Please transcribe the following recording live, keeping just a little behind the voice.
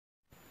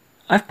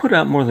I've put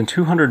out more than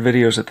 200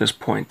 videos at this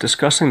point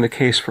discussing the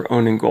case for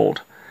owning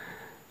gold.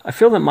 I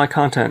feel that my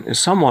content is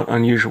somewhat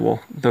unusual,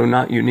 though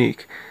not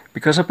unique,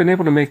 because I've been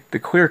able to make the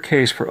clear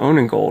case for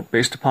owning gold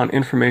based upon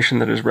information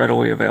that is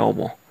readily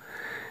available.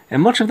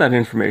 And much of that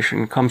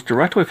information comes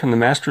directly from the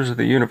masters of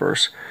the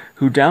universe,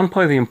 who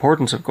downplay the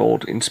importance of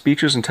gold in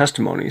speeches and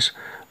testimonies,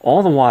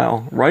 all the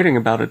while writing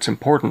about its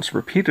importance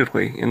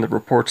repeatedly in the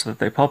reports that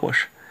they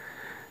publish.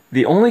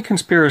 The only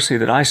conspiracy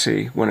that I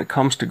see when it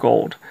comes to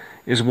gold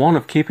is one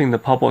of keeping the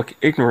public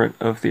ignorant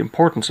of the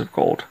importance of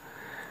gold.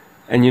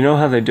 And you know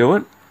how they do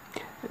it?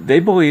 They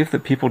believe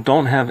that people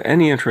don't have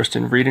any interest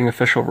in reading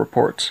official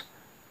reports.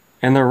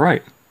 And they're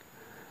right.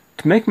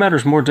 To make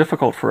matters more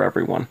difficult for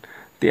everyone,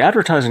 the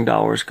advertising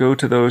dollars go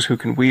to those who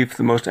can weave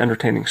the most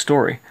entertaining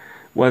story,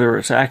 whether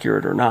it's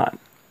accurate or not.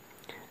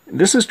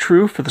 This is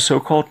true for the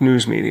so-called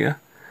news media.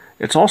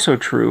 It's also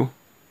true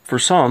for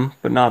some,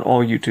 but not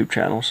all YouTube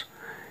channels.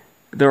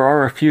 There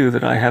are a few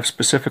that I have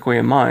specifically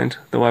in mind,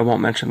 though I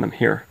won't mention them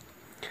here.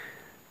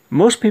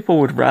 Most people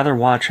would rather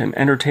watch an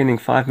entertaining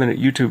 5-minute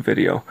YouTube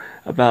video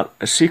about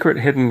a secret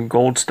hidden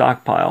gold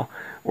stockpile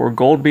or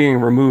gold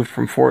being removed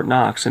from Fort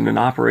Knox in an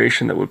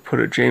operation that would put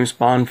a James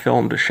Bond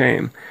film to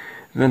shame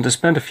than to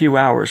spend a few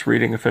hours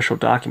reading official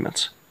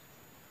documents.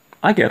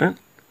 I get it.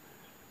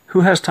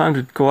 Who has time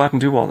to go out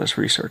and do all this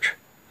research?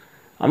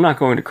 I'm not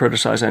going to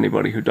criticize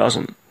anybody who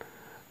doesn't.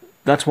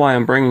 That's why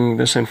I'm bringing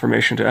this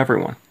information to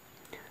everyone.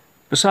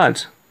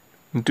 Besides,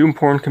 doom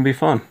porn can be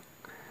fun.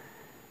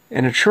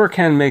 And it sure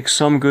can make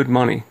some good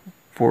money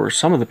for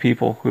some of the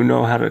people who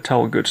know how to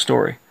tell a good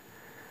story.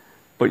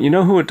 But you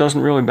know who it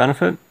doesn't really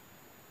benefit?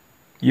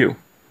 You.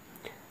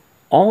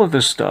 All of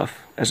this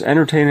stuff, as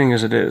entertaining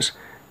as it is,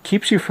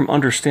 keeps you from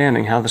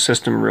understanding how the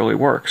system really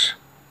works.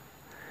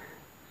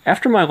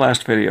 After my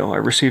last video, I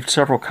received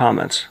several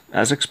comments,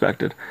 as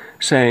expected,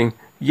 saying,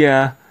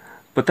 yeah,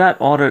 but that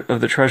audit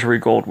of the Treasury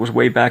gold was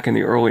way back in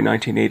the early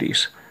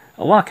 1980s.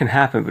 A lot can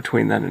happen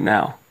between then and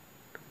now.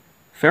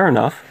 Fair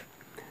enough.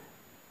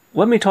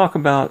 Let me talk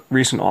about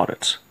recent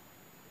audits.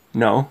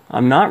 No,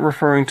 I'm not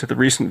referring to the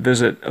recent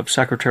visit of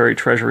Secretary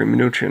Treasury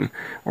Mnuchin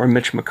or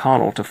Mitch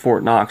McConnell to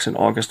Fort Knox in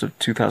August of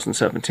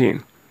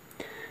 2017.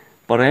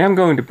 But I am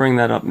going to bring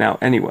that up now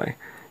anyway,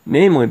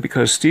 namely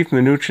because Steve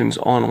Mnuchin's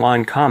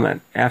online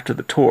comment after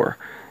the tour,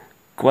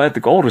 "Glad the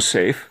gold is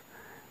safe,"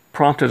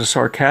 prompted a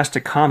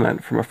sarcastic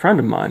comment from a friend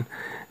of mine,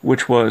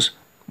 which was,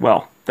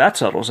 well, that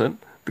settles it,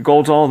 the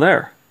gold's all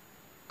there.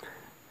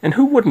 And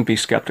who wouldn't be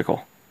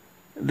skeptical?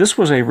 This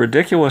was a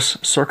ridiculous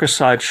circus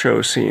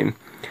sideshow scene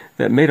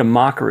that made a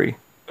mockery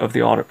of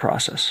the audit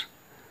process.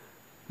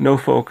 No,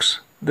 folks,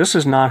 this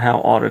is not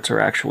how audits are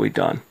actually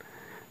done.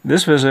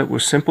 This visit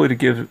was simply to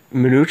give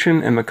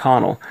Mnuchin and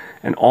McConnell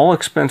an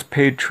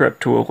all-expense-paid trip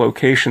to a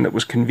location that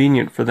was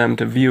convenient for them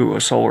to view a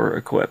solar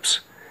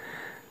eclipse.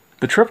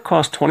 The trip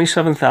cost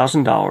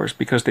 $27,000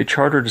 because they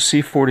chartered a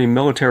C-40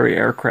 military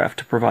aircraft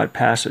to provide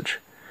passage.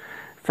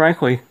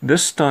 Frankly,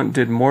 this stunt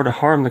did more to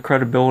harm the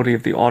credibility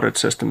of the audit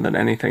system than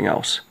anything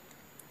else.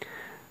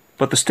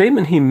 But the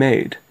statement he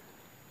made,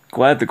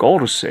 "Glad the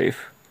gold is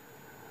safe,"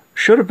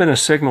 should have been a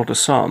signal to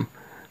some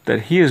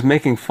that he is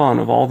making fun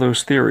of all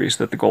those theories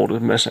that the gold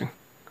is missing.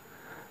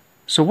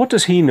 So what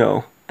does he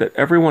know that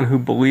everyone who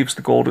believes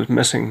the gold is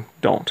missing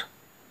don't?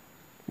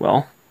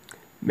 Well,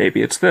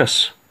 maybe it's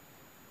this.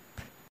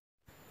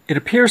 It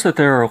appears that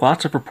there are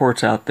lots of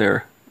reports out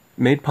there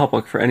made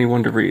public for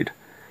anyone to read.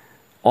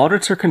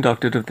 Audits are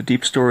conducted of the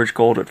deep storage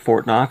gold at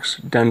Fort Knox,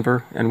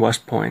 Denver, and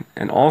West Point,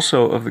 and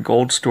also of the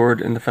gold stored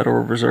in the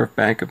Federal Reserve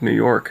Bank of New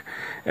York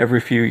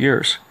every few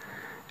years.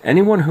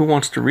 Anyone who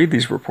wants to read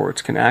these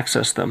reports can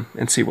access them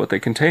and see what they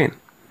contain.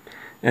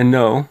 And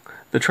no,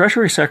 the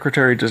Treasury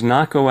Secretary does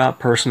not go out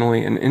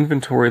personally and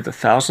inventory the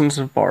thousands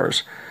of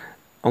bars,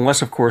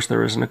 unless of course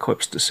there is an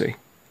eclipse to see.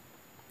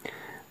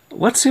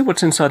 Let's see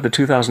what's inside the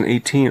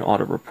 2018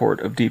 audit report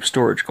of deep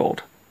storage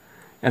gold.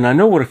 And I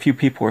know what a few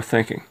people are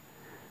thinking.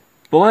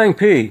 Belang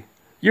P,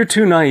 you're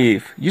too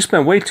naive. You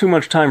spend way too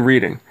much time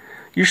reading.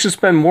 You should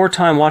spend more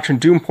time watching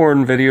doom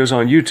porn videos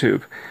on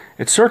YouTube.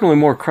 It's certainly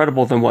more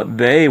credible than what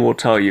they will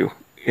tell you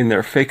in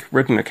their fake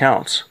written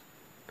accounts.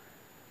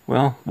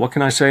 Well, what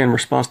can I say in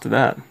response to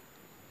that?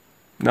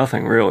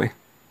 Nothing, really.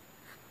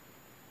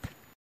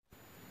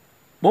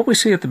 What we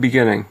see at the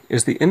beginning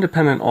is the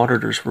independent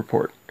auditor's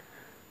report.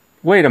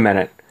 Wait a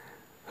minute.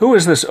 Who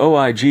is this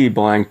OIG,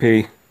 Belang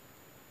P?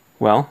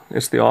 Well,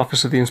 it's the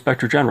Office of the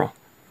Inspector General.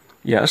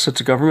 Yes, it's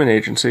a government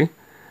agency,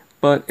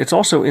 but it's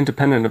also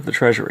independent of the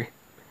Treasury.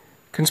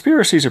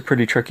 Conspiracies are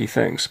pretty tricky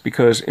things,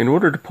 because in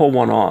order to pull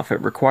one off,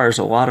 it requires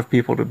a lot of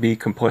people to be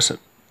complicit.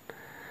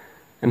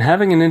 And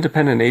having an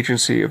independent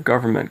agency of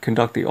government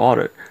conduct the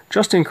audit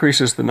just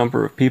increases the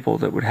number of people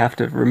that would have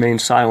to remain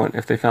silent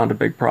if they found a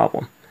big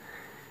problem.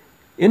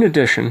 In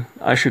addition,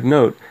 I should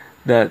note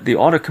that the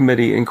audit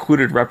committee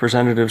included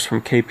representatives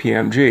from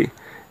KPMG,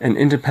 an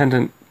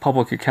independent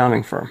public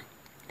accounting firm.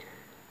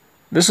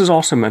 This is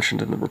also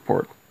mentioned in the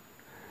report.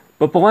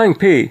 But Belang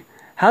P,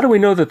 how do we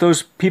know that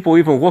those people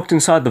even looked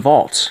inside the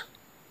vaults?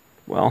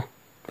 Well,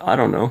 I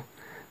don't know,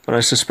 but I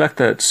suspect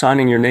that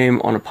signing your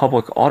name on a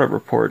public audit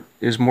report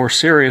is more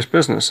serious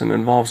business and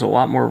involves a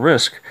lot more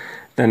risk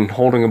than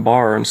holding a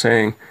bar and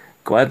saying,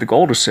 "Glad the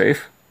gold is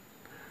safe."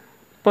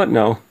 But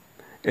no,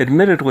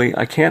 admittedly,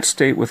 I can't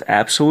state with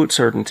absolute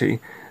certainty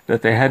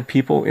that they had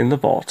people in the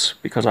vaults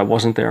because I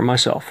wasn't there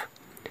myself.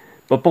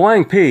 But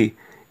Belang P,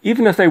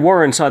 even if they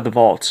were inside the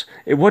vaults,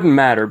 it wouldn't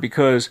matter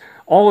because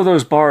all of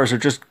those bars are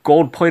just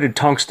gold-plated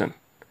tungsten.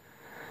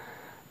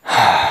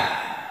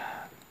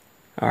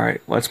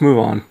 Alright, let's move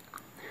on.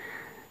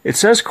 It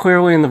says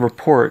clearly in the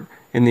report,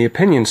 in the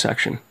opinion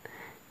section,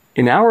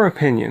 "In our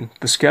opinion,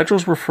 the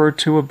schedules referred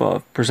to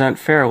above present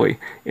fairly,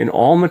 in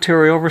all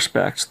material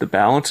respects, the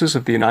balances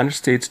of the United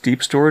States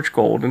deep storage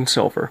gold and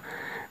silver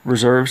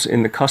reserves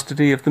in the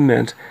custody of the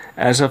Mint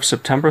as of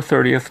September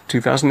 30th,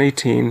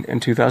 2018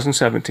 and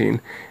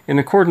 2017, in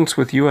accordance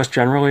with U.S.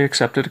 generally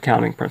accepted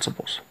accounting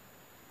principles."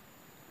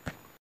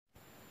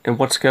 And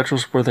what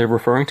schedules were they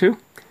referring to?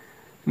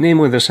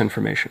 Namely this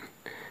information.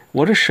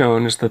 What is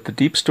shown is that the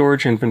deep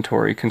storage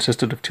inventory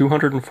consisted of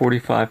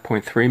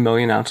 245.3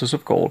 million ounces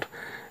of gold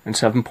and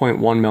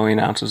 7.1 million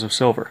ounces of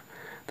silver.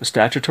 The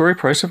statutory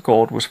price of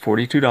gold was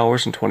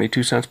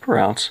 $42.22 per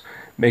ounce,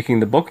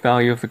 making the book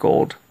value of the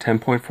gold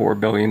 $10.4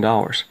 billion.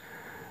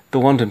 The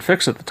London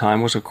fix at the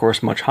time was of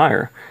course much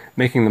higher,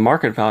 making the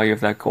market value of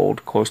that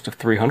gold close to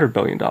 $300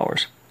 billion.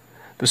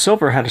 The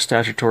silver had a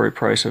statutory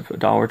price of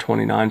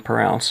 $1.29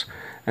 per ounce,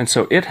 and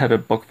so it had a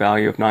book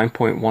value of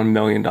 $9.1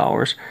 million,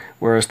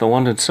 whereas the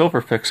London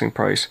silver fixing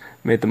price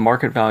made the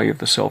market value of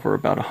the silver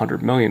about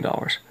 $100 million.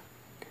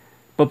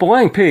 But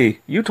Belang P,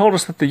 you told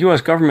us that the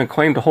U.S. government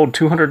claimed to hold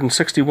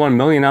 261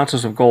 million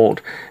ounces of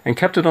gold and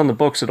kept it on the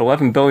books at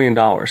 $11 billion.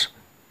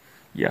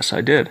 Yes, I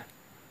did.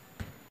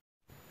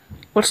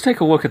 Let's take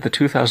a look at the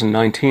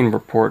 2019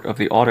 report of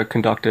the audit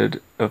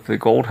conducted of the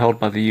gold held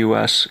by the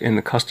U.S. in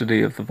the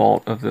custody of the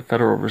vault of the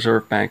Federal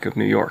Reserve Bank of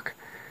New York.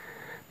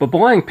 But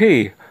Belang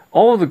P,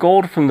 all of the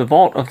gold from the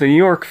vault of the New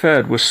York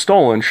Fed was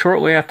stolen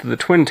shortly after the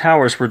Twin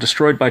Towers were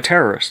destroyed by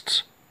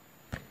terrorists.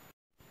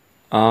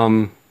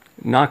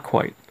 Not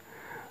quite.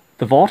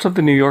 The vault of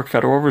the New York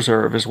Federal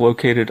Reserve is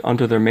located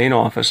under their main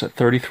office at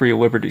 33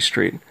 Liberty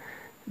Street.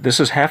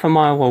 This is half a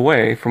mile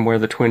away from where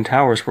the Twin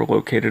Towers were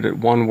located at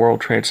One World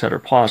Trade Center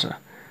Plaza.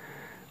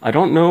 I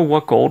don't know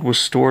what gold was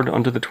stored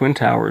under the Twin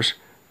Towers,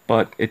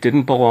 but it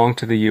didn't belong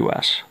to the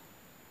U.S.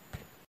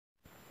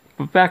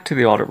 But back to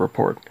the audit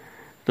report.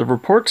 The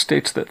report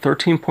states that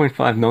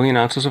 13.5 million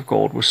ounces of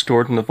gold was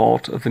stored in the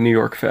vault of the New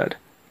York Fed.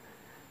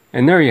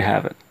 And there you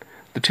have it.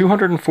 The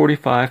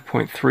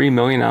 245.3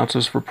 million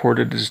ounces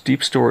reported as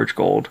deep storage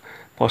gold,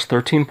 plus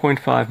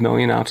 13.5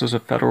 million ounces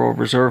of Federal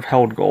Reserve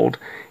held gold,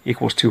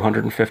 equals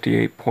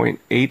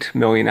 258.8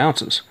 million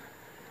ounces.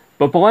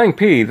 But Belang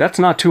P, that's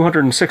not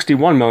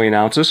 261 million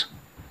ounces.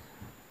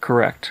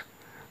 Correct.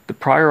 The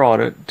prior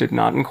audit did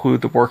not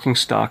include the working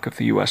stock of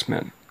the U.S.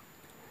 Mint.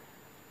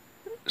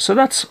 So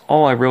that's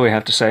all I really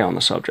have to say on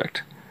the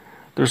subject.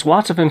 There's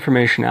lots of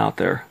information out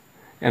there,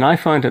 and I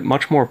find it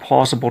much more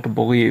plausible to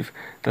believe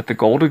that the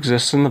gold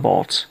exists in the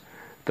vaults,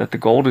 that the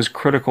gold is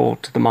critical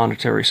to the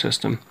monetary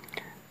system,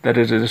 that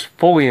it is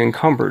fully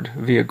encumbered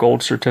via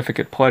gold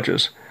certificate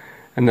pledges,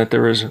 and that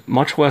there is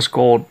much less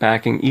gold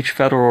backing each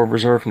Federal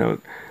Reserve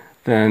note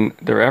than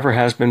there ever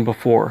has been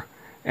before,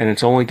 and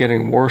it's only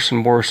getting worse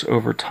and worse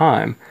over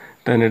time,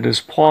 then it is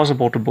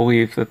plausible to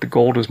believe that the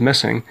gold is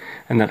missing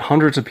and that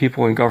hundreds of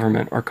people in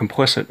government are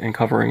complicit in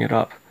covering it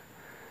up.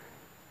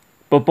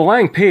 But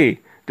Belang P,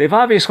 they've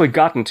obviously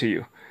gotten to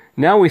you.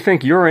 Now we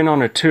think you're in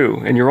on it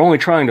too, and you're only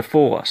trying to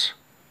fool us.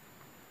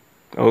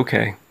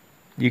 Okay,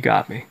 you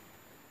got me.